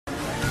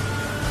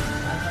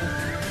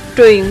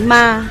Truyện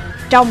ma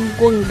trong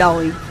quân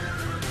đội.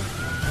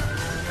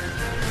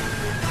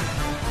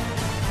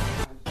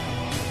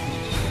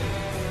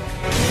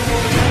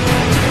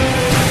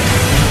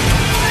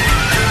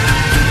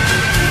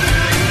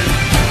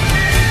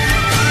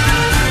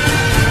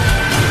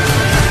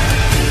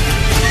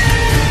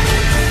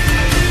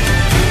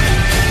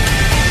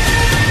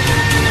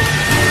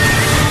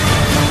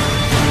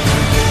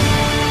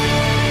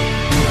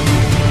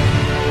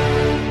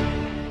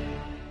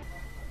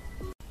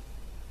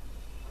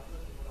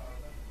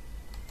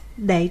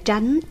 Để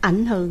tránh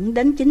ảnh hưởng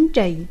đến chính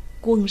trị,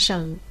 quân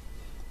sự,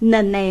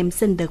 nên em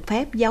xin được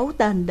phép giấu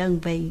tên đơn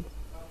vị.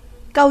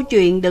 Câu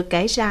chuyện được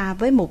kể ra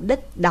với mục đích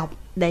đọc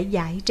để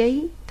giải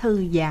trí,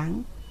 thư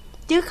giãn,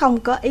 chứ không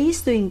có ý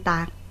xuyên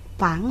tạc,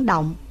 phản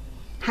động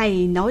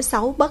hay nói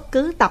xấu bất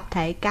cứ tập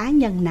thể cá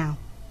nhân nào.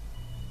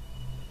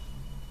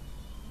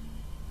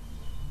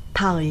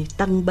 Thời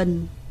tân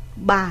binh,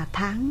 3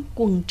 tháng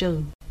quân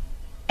trường.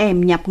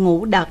 Em nhập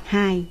ngũ đợt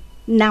 2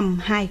 năm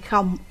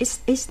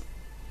 20XX.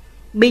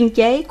 Biên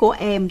chế của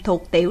em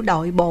thuộc tiểu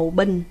đội bộ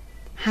binh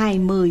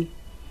 20,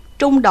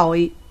 trung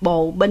đội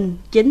bộ binh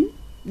 9,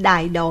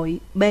 đại đội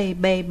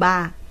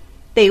BB3,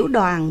 tiểu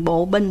đoàn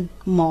bộ binh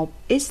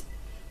 1X,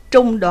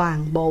 trung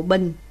đoàn bộ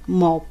binh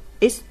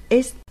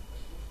 1XX.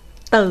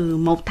 Từ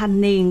một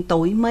thanh niên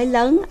tuổi mới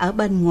lớn ở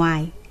bên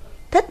ngoài,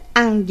 thích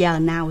ăn giờ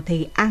nào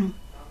thì ăn,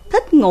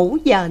 thích ngủ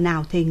giờ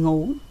nào thì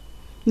ngủ.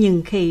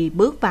 Nhưng khi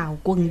bước vào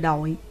quân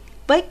đội,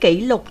 với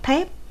kỷ luật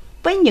thép,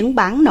 với những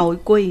bản nội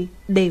quy,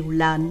 điều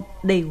lệnh,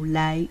 điều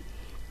lệ,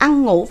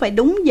 ăn ngủ phải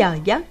đúng giờ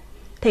giấc,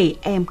 thì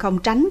em không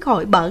tránh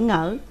khỏi bỡ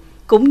ngỡ,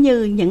 cũng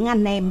như những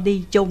anh em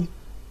đi chung.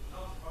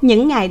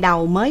 Những ngày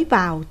đầu mới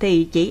vào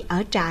thì chỉ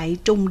ở trại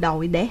trung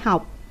đội để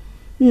học,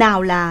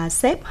 nào là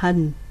xếp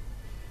hình,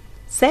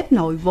 xếp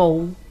nội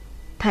vụ,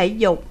 thể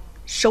dục,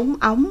 súng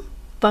ống,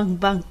 vân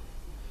vân.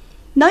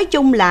 Nói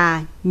chung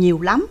là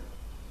nhiều lắm.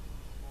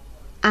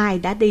 Ai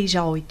đã đi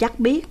rồi chắc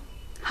biết.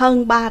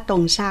 Hơn 3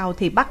 tuần sau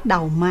thì bắt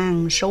đầu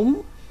mang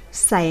súng,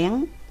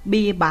 xẻng,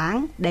 bia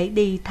bảng để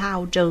đi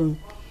thao trường,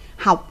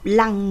 học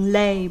lăn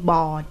lê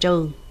bò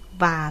trường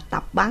và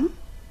tập bắn.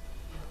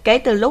 Kể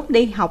từ lúc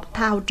đi học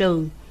thao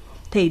trường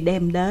thì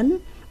đêm đến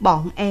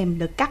bọn em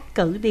được cắt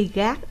cử đi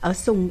gác ở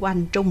xung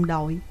quanh trung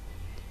đội.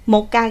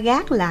 Một ca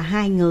gác là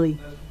 2 người,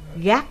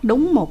 gác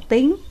đúng 1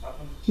 tiếng.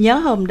 Nhớ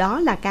hôm đó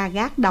là ca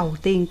gác đầu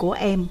tiên của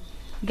em.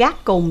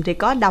 Gác cùng thì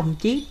có đồng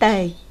chí T,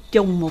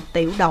 chung một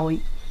tiểu đội.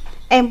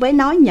 Em với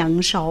nó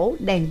nhận sổ,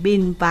 đèn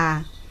pin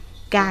và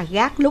ca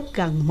gác lúc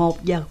gần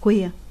 1 giờ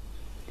khuya.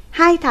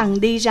 2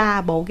 thằng đi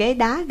ra bộ ghế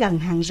đá gần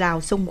hàng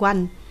rào xung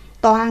quanh,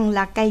 toàn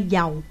là cây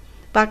dầu,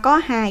 và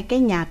có 2 cái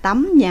nhà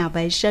tắm, nhà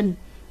vệ sinh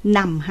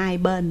nằm hai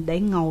bên để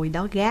ngồi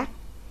đó gác.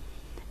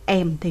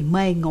 Em thì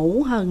mê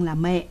ngủ hơn là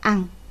mê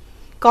ăn.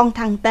 Còn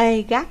thằng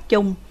Tê gác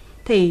chung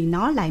thì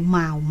nó lại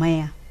màu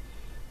mè.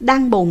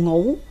 Đang buồn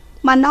ngủ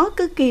mà nó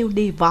cứ kêu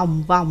đi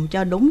vòng vòng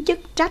cho đúng chức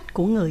trách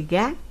của người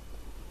gác.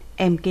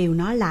 Em kêu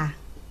nó là: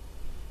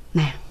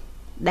 nè,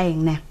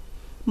 đèn nè,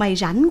 mày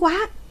rảnh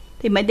quá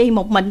thì mày đi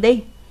một mình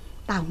đi,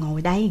 tao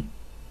ngồi đây.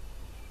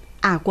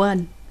 À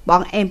quên,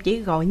 bọn em chỉ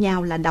gọi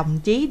nhau là đồng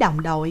chí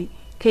đồng đội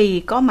khi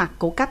có mặt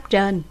của cấp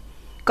trên,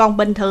 còn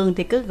bình thường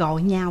thì cứ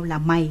gọi nhau là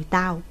mày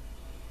tao.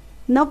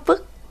 Nó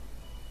vứt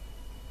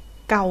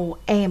câu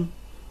em,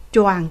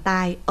 choàng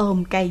tay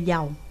ôm cây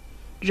dầu,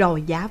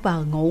 rồi giả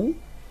vờ ngủ.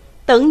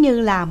 Tưởng như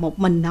là một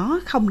mình nó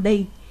không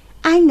đi,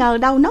 ai ngờ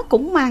đâu nó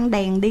cũng mang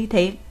đèn đi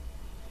thiệt.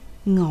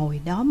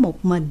 Ngồi đó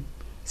một mình,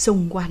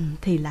 xung quanh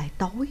thì lại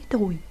tối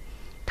thui.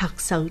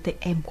 Thật sự thì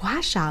em quá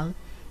sợ,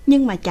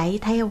 nhưng mà chạy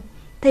theo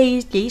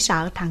thì chỉ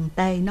sợ thằng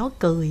Tê nó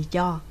cười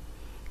cho.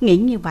 Nghĩ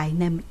như vậy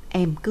nên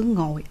em cứ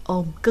ngồi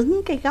ôm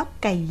cứng cái gốc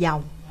cây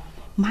dầu,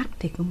 mắt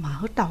thì cứ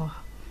mở to,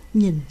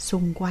 nhìn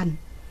xung quanh.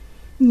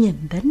 Nhìn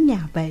đến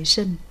nhà vệ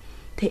sinh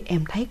thì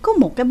em thấy có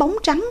một cái bóng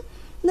trắng,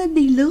 nó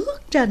đi lướt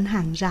trên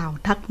hàng rào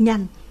thật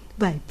nhanh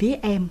về phía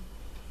em.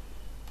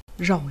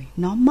 Rồi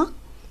nó mất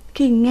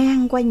khi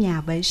ngang qua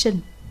nhà vệ sinh.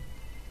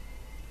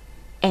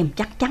 Em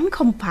chắc chắn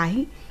không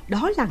phải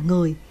đó là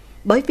người,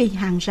 bởi vì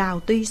hàng rào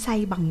tuy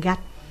xây bằng gạch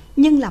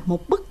nhưng là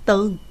một bức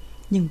tường,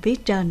 nhưng phía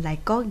trên lại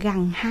có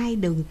găng 2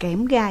 đường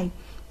kẽm gai,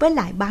 với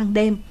lại ban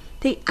đêm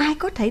thì ai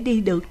có thể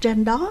đi được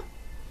trên đó.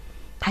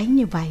 Thấy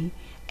như vậy,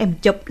 em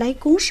chụp lấy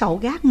cuốn sổ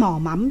gác mò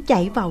mẫm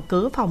chạy vào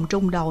cửa phòng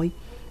trung đội,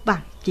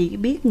 và chỉ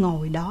biết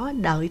ngồi đó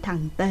đợi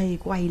thằng Tê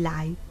quay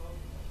lại.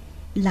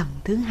 Lần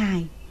thứ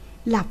 2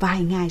 là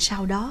vài ngày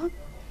sau đó,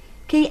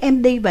 khi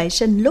em đi vệ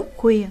sinh lúc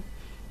khuya.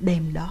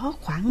 Đêm đó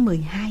khoảng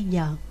 12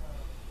 giờ.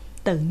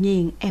 Tự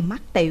nhiên em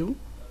mắc tiểu,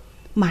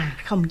 mà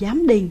không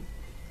dám đi,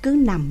 cứ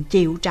nằm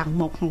chịu trận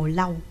một hồi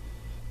lâu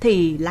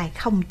thì lại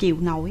không chịu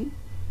nổi.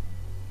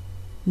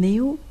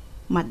 Nếu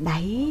mà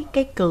đẩy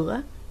cái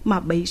cửa mà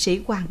bị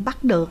sĩ quan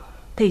bắt được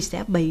thì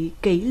sẽ bị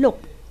kỷ luật,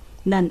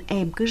 nên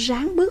em cứ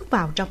ráng bước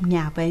vào trong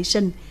nhà vệ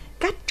sinh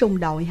cách trung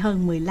đội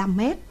hơn 15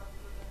 mét.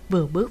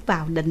 Vừa bước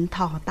vào định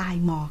thò tay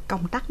mò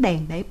công tắc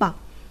đèn để bật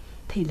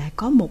thì lại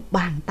có một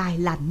bàn tay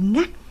lạnh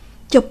ngắt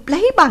chụp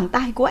lấy bàn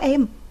tay của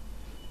em.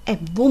 em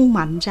vung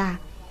mạnh ra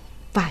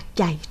và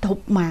chạy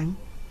thục mạng.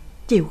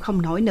 Chịu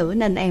không nổi nữa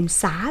nên em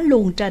xả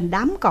luôn trên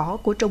đám cỏ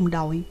của trung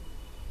đội.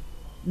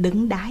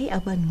 Đứng đái ở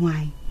bên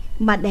ngoài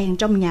mà đèn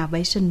trong nhà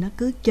vệ sinh nó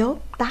cứ chớp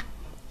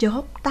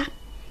tắt.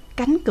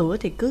 Cánh cửa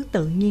thì cứ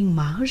tự nhiên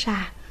mở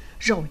ra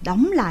rồi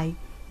đóng lại.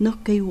 Nó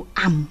kêu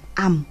ầm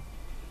ầm.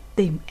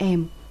 Tim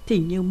em thì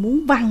như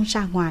muốn văng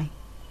ra ngoài,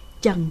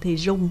 chân thì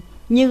rung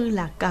như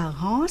là cờ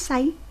hó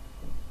sấy.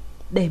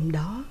 Đêm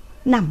đó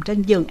nằm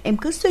trên giường em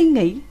cứ suy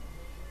nghĩ.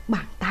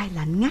 Bàn tay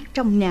lạnh ngắt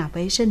trong nhà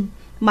vệ sinh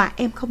mà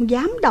em không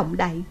dám động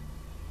đậy.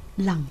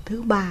 Lần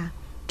thứ 3,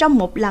 trong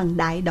một lần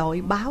đại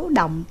đội báo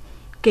động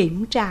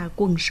kiểm tra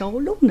quân số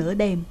lúc nửa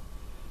đêm,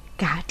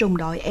 cả trung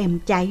đội em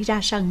chạy ra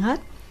sân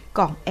hết,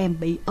 còn em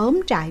bị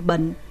ốm trại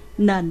bệnh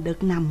nên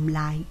được nằm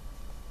lại.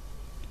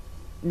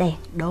 Đèn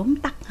đốm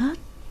tắt hết,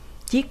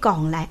 chỉ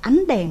còn lại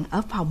ánh đèn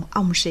ở phòng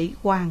ông sĩ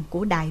quan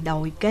của đại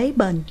đội kế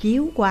bên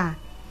chiếu qua.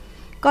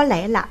 Có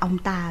lẽ là ông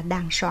ta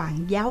đang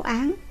soạn giáo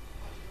án.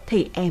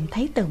 Thì em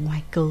thấy từ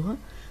ngoài cửa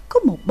có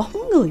một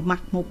bóng người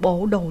mặc một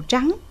bộ đồ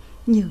trắng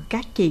như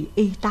các chị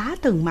y tá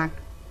thường mặc,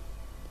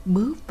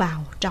 bước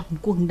vào trong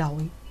quân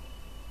đội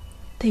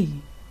thì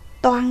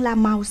toàn là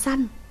màu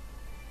xanh.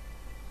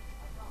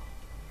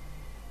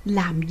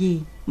 Làm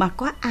gì mà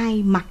có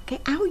ai mặc cái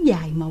áo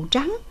dài màu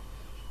trắng,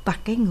 và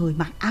cái người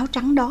mặc áo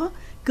trắng đó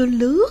cứ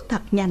lướt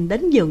thật nhanh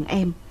đến giường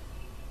em.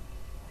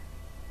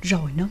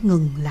 Rồi nó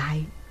ngừng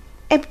lại.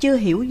 Em chưa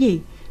hiểu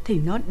gì thì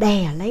nó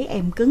đè lấy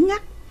em cứng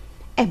ngắc.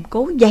 Em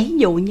cố giãy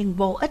dụ nhưng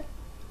vô ích.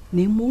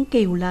 Nếu muốn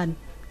kêu lên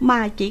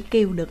mà chỉ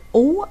kêu được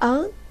ú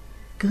ớ.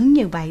 Cứ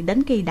như vậy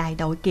đến khi đại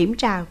đội kiểm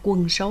tra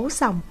quân số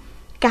xong,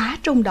 cả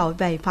trung đội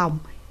về phòng,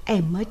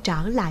 em mới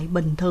trở lại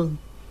bình thường.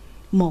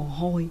 Mồ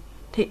hôi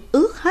thì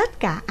ướt hết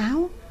cả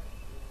áo.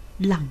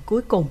 Lần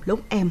cuối cùng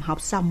lúc em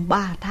học xong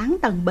 3 tháng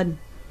tân binh.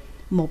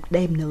 Một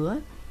đêm nữa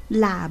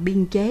là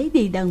biên chế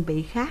đi đơn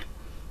vị khác,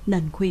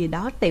 nên khuya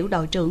đó tiểu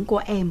đội trưởng của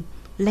em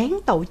lén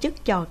tổ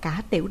chức cho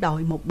cả tiểu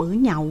đội một bữa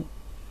nhậu.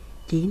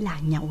 Chỉ là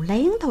nhậu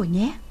lén thôi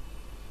nhé.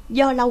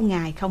 Do lâu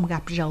ngày không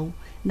gặp rượu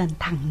nên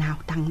thằng nào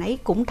thằng nấy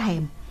cũng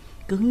thèm,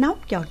 cứ nốc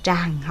cho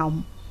tràn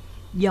họng.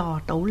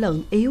 Do tủ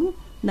lượng yếu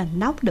nên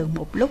nốc được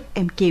một lúc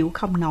em chịu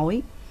không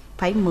nổi,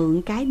 phải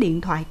mượn cái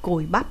điện thoại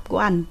cùi bắp của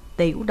anh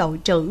tiểu đội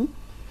trưởng,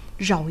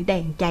 rọi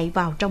đèn chạy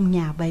vào trong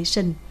nhà vệ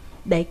sinh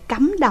để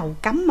cắm đầu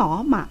cắm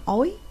mỏ mà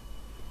ối.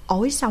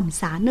 Ối xong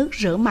xả nước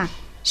rửa mặt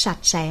sạch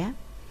sẽ.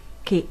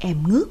 Khi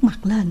em ngước mặt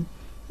lên,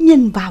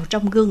 nhìn vào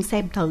trong gương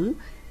xem thử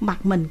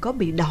mặt mình có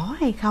bị đỏ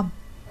hay không.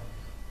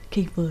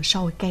 Khi vừa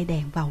soi cây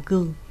đèn vào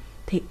gương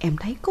thì em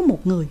thấy có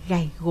một người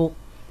gầy guộc,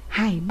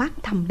 hai mắt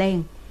thâm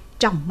đen,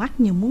 tròng mắt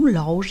như muốn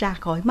lộ ra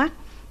khỏi mắt,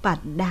 và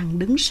đang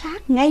đứng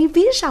sát ngay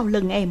phía sau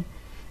lưng em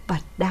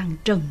và đang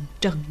trừng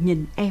trừng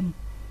nhìn em.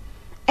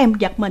 Em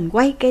giật mình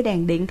quay cây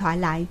đèn điện thoại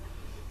lại,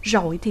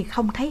 rồi thì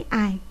không thấy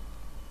ai.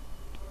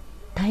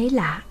 Thế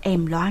là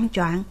em loạng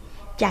choạng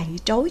chạy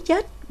trối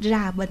chết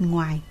ra bên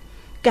ngoài,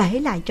 kể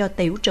lại cho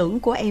tiểu trưởng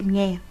của em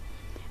nghe.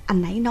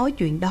 Anh ấy nói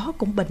chuyện đó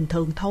cũng bình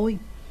thường thôi.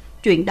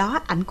 Chuyện đó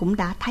ảnh cũng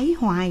đã thấy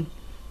hoài.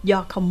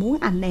 Do không muốn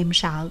anh em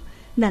sợ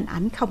nên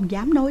ảnh không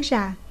dám nói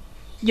ra.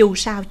 Dù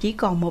sao chỉ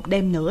còn một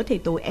đêm nữa thì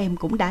tụi em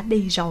cũng đã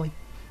đi rồi,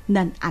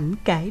 nên ảnh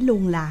kể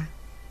luôn là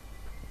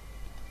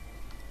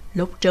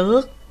lúc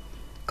trước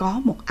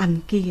có một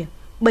anh kia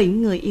bị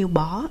người yêu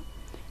bỏ.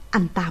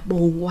 Anh ta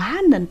buồn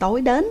quá nên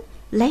tối đến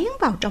lén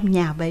vào trong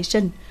nhà vệ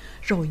sinh,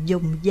 rồi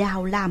dùng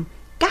dao lam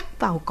cắt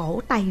vào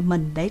cổ tay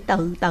mình để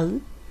tự tử.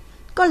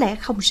 Có lẽ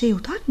không siêu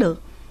thoát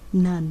được,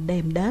 nên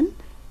đêm đến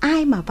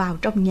ai mà vào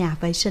trong nhà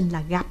vệ sinh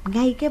là gặp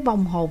ngay cái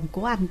vong hồn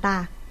của anh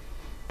ta.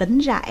 Tính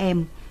ra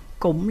em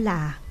cũng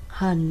là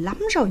hên lắm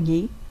rồi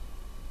nhỉ.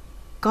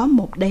 Có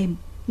một đêm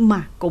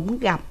mà cũng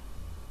gặp.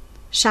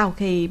 Sau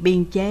khi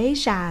biên chế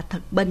ra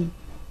thực binh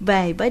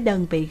về với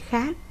đơn vị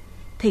khác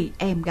thì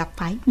em gặp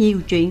phải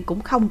nhiều chuyện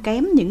cũng không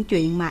kém những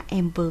chuyện mà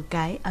em vừa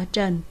kể ở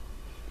trên.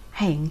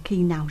 Hẹn khi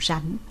nào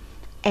rảnh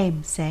em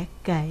sẽ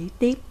kể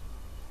tiếp.